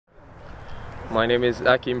My name is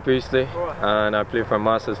Akeem Priestley and I play for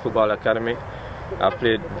Masters Football Academy. I've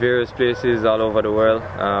played various places all over the world.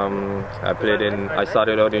 I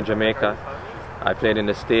started out in Jamaica. I played in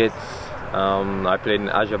the States. I played in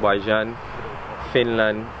Azerbaijan,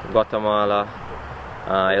 Finland, Guatemala,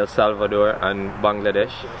 El Salvador and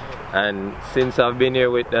Bangladesh. And since I've been here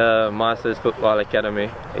with the Masters Football Academy,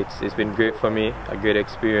 it's been great for me, a great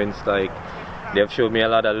experience. Like, they've showed me a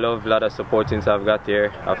lot of love, a lot of support since I've got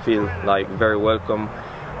here. I feel like very welcome,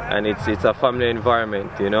 and it's a family environment,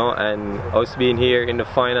 you know. And us being here in the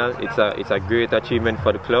final, it's a great achievement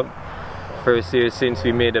for the club. First year since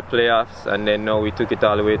we made the playoffs, and then now we took it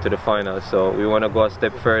all the way to the final. So we want to go a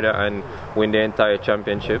step further and win the entire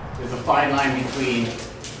championship. There's a fine line between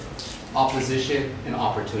opposition and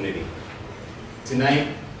opportunity. Tonight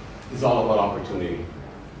is all about opportunity.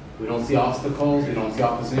 We don't see obstacles, we don't see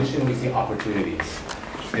opposition, we see opportunities.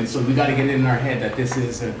 And so we got to get it in our head that this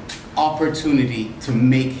is an opportunity to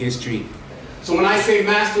make history. So when I say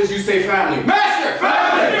Masters, you say family. Master!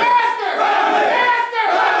 Family! Master! Family! Master!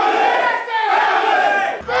 Family! Master!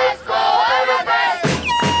 Family! Let's go MFA!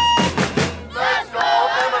 Let's go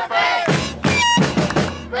MFA!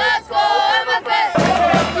 Let's go MFA!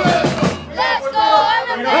 Let's go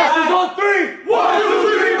MFA! Masters on three! 1, 2,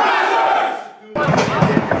 3, Masters!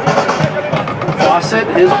 Fawcett,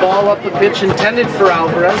 his ball up the pitch intended for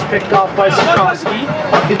Alvarez, picked off by Sikowski,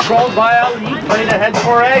 controlled by Ali, played ahead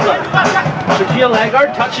for Agar. Shaquille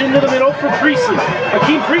Agar touching into the middle for Priestley.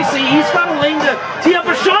 Akeem Priestley, he's got a lane to tee up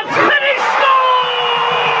a shot, and he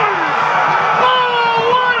scores! Oh,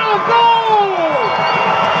 what a goal!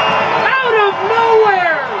 Out of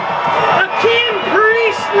nowhere, Akeem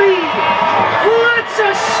Priestley lets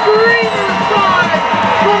a screamer fly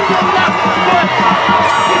from the left foot.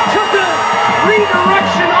 He took a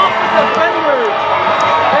redirection off the defender,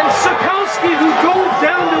 and Sikowski, who dove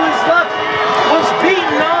down to his left, was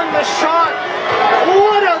beaten on the shot.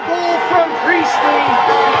 What a goal from Priestley!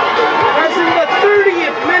 As in the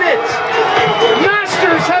 30th minute, the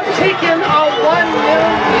Masters have taken a 1-0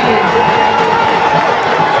 lead.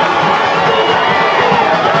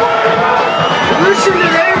 Listen to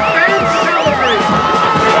their fans celebrate.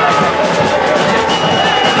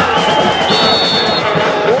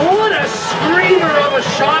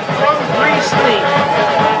 Shot from Priestley.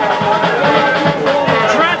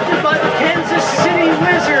 Drafted by the Kansas City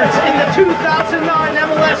Wizards in the 2009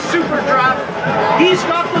 MLS Super Draft. He's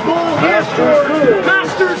got the goal here for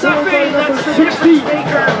Masters FA. That's the difference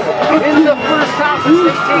maker in the first half as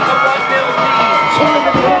they take a 1-0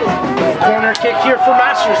 lead. Corner kick here for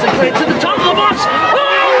Masters. They play it to the top of the box. Oh,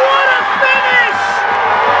 what a finish!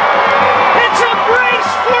 It's a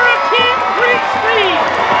brace for Akeem Priestley.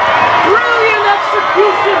 Brilliant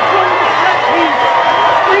execution from the set piece.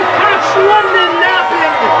 They catch London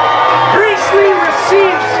napping. Priestley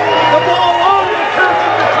receives the ball on the curve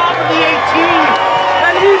at the top of the 18,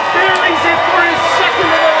 and he buries it for his second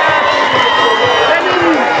of the match. And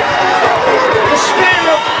in the span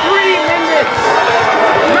of 3 minutes,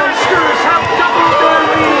 Masters have doubled their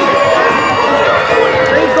lead.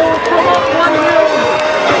 They go from up 1-0,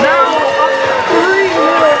 now up 3-0.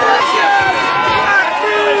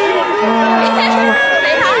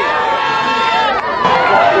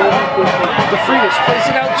 The Freest plays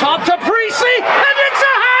it out top to Priestley.